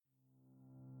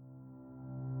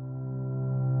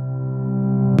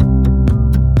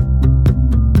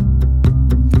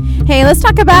Hey, let's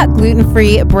talk about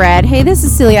gluten-free bread. Hey, this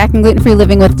is Celiac and Gluten-Free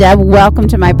Living with Deb. Welcome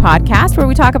to my podcast where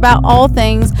we talk about all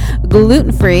things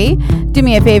gluten-free. Do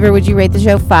me a favor, would you rate the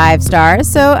show 5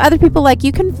 stars so other people like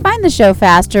you can find the show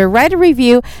faster? Write a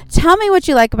review. Tell me what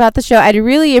you like about the show. I'd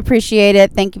really appreciate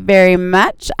it. Thank you very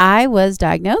much. I was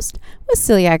diagnosed with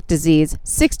celiac disease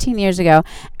 16 years ago.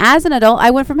 As an adult,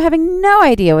 I went from having no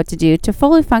idea what to do to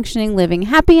fully functioning, living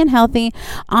happy and healthy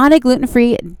on a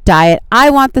gluten-free diet. I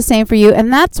want the same for you,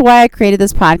 and that's why I created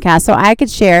this podcast, so I could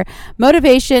share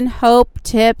motivation, hope,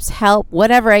 tips, help,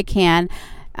 whatever I can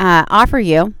offer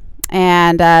you.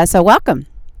 And so welcome.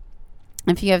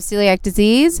 If you have celiac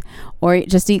disease or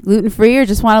just eat gluten-free or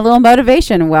just want a little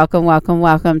motivation, welcome, welcome,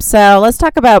 welcome. So let's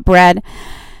talk about bread.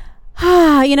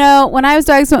 You know, when I was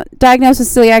diagnosed with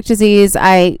celiac disease,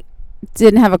 I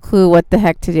didn't have a clue what the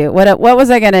heck to do. What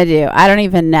was I going to do? I don't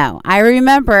even know. I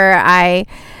remember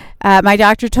my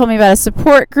doctor told me about a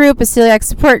support group, a celiac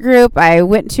support group. I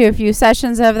went to a few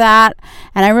sessions of that,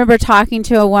 and I remember talking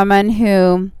to a woman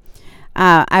who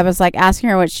I was like asking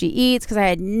her what she eats because I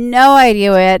had no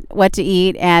idea what to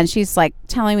eat, and she's like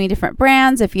telling me different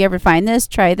brands. If you ever find this,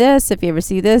 try this. If you ever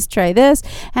see this, try this.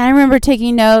 And I remember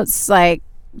taking notes, like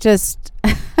just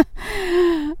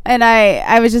and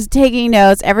I was just taking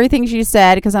notes, everything she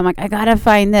said, because I'm like, I gotta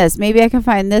find this. Maybe I can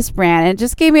find this brand. And it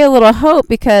just gave me a little hope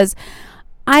because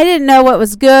I didn't know what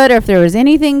was good or if there was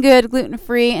anything good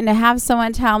gluten-free. And to have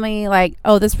someone tell me like,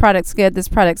 oh, this product's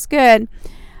good,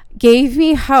 gave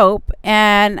me hope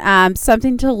and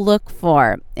something to look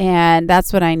for. And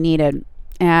that's what I needed.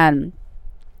 And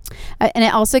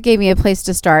it also gave me a place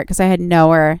to start because I had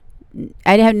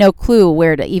no clue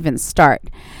where to even start.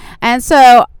 And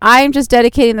so I'm just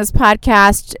dedicating this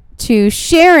podcast to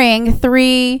sharing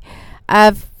 3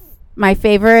 of my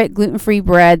favorite gluten-free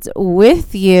breads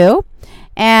with you.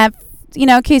 And, you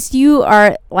know, in case you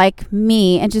are like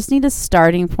me and just need a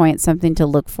starting point, something to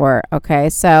look for.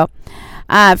 Okay. So,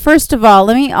 first of all,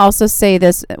 let me also say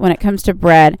this when it comes to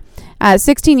bread.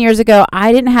 16 years ago,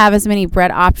 I didn't have as many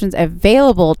bread options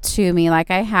available to me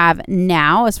like I have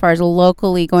now as far as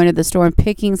locally going to the store and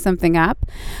picking something up.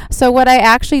 So what I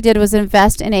actually did was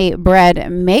invest in a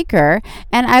bread maker,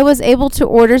 and I was able to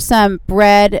order some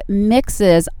bread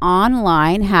mixes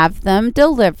online, have them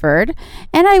delivered,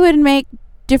 and I would make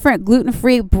different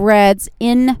gluten-free breads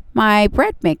in my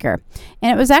bread maker.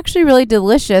 And it was actually really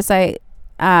delicious. I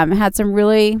had some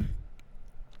really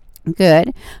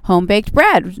good home-baked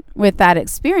bread with that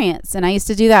experience, and I used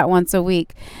to do that once a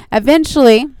week.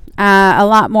 Eventually, a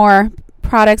lot more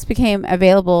products became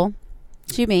available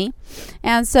to me,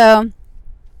 and so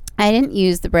I didn't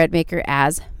use the bread maker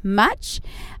as much,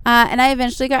 and I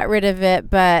eventually got rid of it,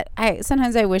 but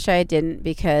sometimes I wish I didn't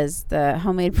because the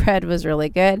homemade bread was really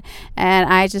good, and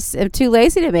I just am too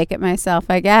lazy to make it myself,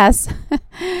 I guess.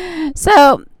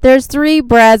 So there's 3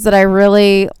 breads that I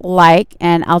really like,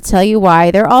 and I'll tell you why.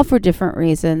 They're all for different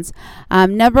reasons.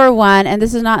 Number 1, and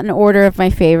this is not in order of my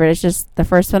favorite, it's just the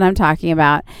first one I'm talking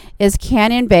about, is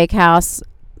Canyon Bakehouse.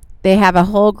 They have a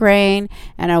whole grain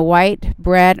and a white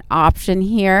bread option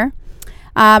here.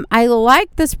 I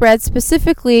like this bread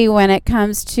specifically when it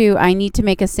comes to I need to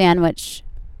make a sandwich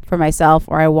for myself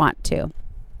or I want to.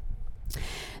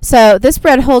 So this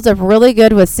bread holds up really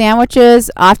good with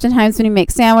sandwiches. Oftentimes when you make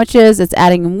sandwiches, it's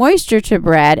adding moisture to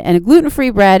bread, and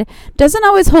gluten-free bread doesn't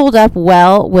always hold up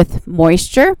well with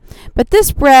moisture. But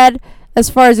this bread, as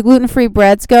far as gluten-free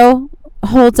breads go,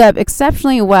 holds up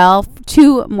exceptionally well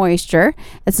to moisture.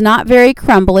 It's not very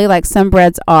crumbly like some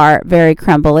breads are very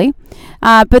crumbly.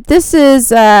 But this is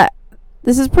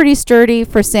pretty sturdy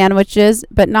for sandwiches,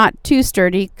 but not too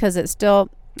sturdy because it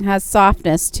still has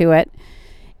softness to it.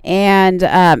 And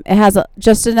it has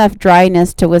just enough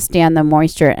dryness to withstand the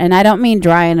moisture. And I don't mean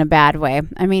dry in a bad way.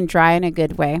 I mean dry in a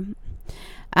good way.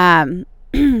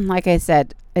 Like I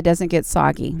said, it doesn't get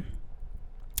soggy.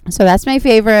 So that's my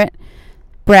favorite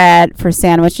bread for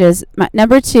sandwiches.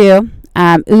 Number 2,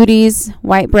 Udi's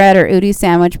white bread or Udi's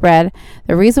sandwich bread.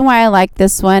 The reason why I like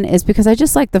this one is because I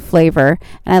just like the flavor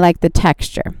and I like the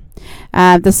texture.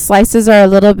 The slices are a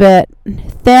little bit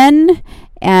thin,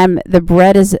 and the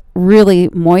bread is really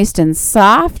moist and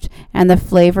soft, and the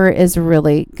flavor is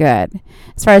really good.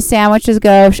 As far as sandwiches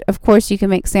go, of course, you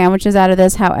can make sandwiches out of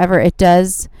this. However, it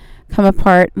does come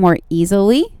apart more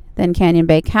easily than Canyon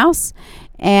Bakehouse.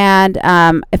 And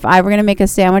if I were going to make a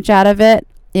sandwich out of it,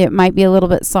 it might be a little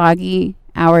bit soggy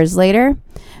hours later.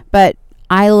 But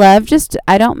I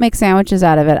don't make sandwiches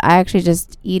out of it. I actually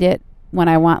just eat it when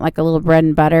I want like a little bread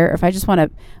and butter, or if I just want a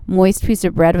moist piece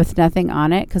of bread with nothing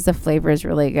on it, because the flavor is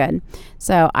really good.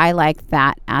 So I like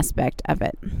that aspect of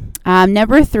it.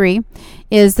 Number 3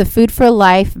 is the Food for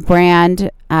Life brand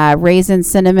raisin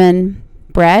cinnamon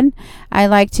bread. I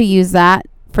like to use that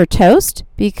for toast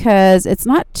because it's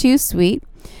not too sweet.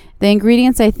 The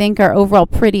ingredients, I think, are overall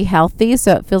pretty healthy,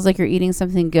 so it feels like you're eating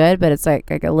something good, but it's like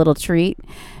a little treat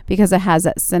because it has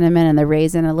that cinnamon and the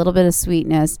raisin, a little bit of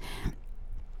sweetness.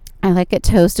 I like it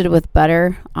toasted with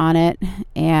butter on it,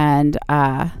 and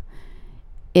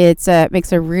it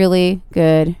makes a really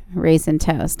good raisin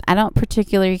toast. I don't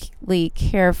particularly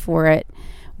care for it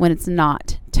when it's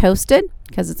not toasted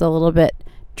because it's a little bit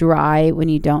dry when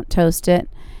you don't toast it.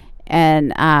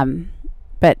 And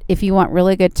but if you want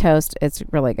really good toast, it's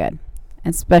really good.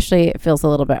 Especially it feels a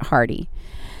little bit hearty.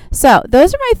 So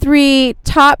those are my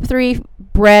top three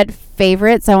bread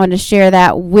favorites. I wanted to share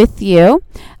that with you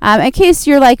in case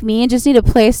you're like me and just need a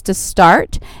place to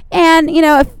start. And,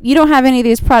 if you don't have any of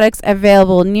these products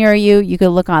available near you, you could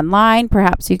look online.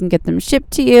 Perhaps you can get them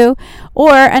shipped to you.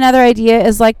 Or another idea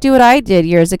is do what I did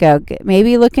years ago.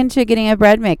 Maybe look into getting a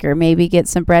bread maker. Maybe get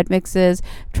some bread mixes,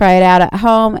 try it out at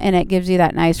home, and it gives you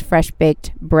that nice fresh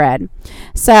baked bread.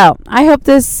 So I hope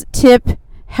this tip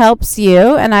helps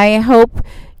you, and I hope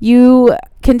you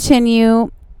continue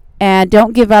and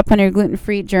don't give up on your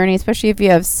gluten-free journey, especially if you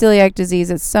have celiac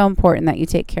disease. It's so important that you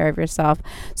take care of yourself.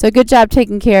 So good job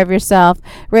taking care of yourself.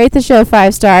 Rate the show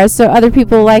 5 stars so other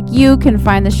people like you can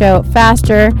find the show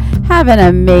faster. Have an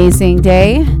amazing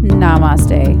day.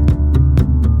 Namaste.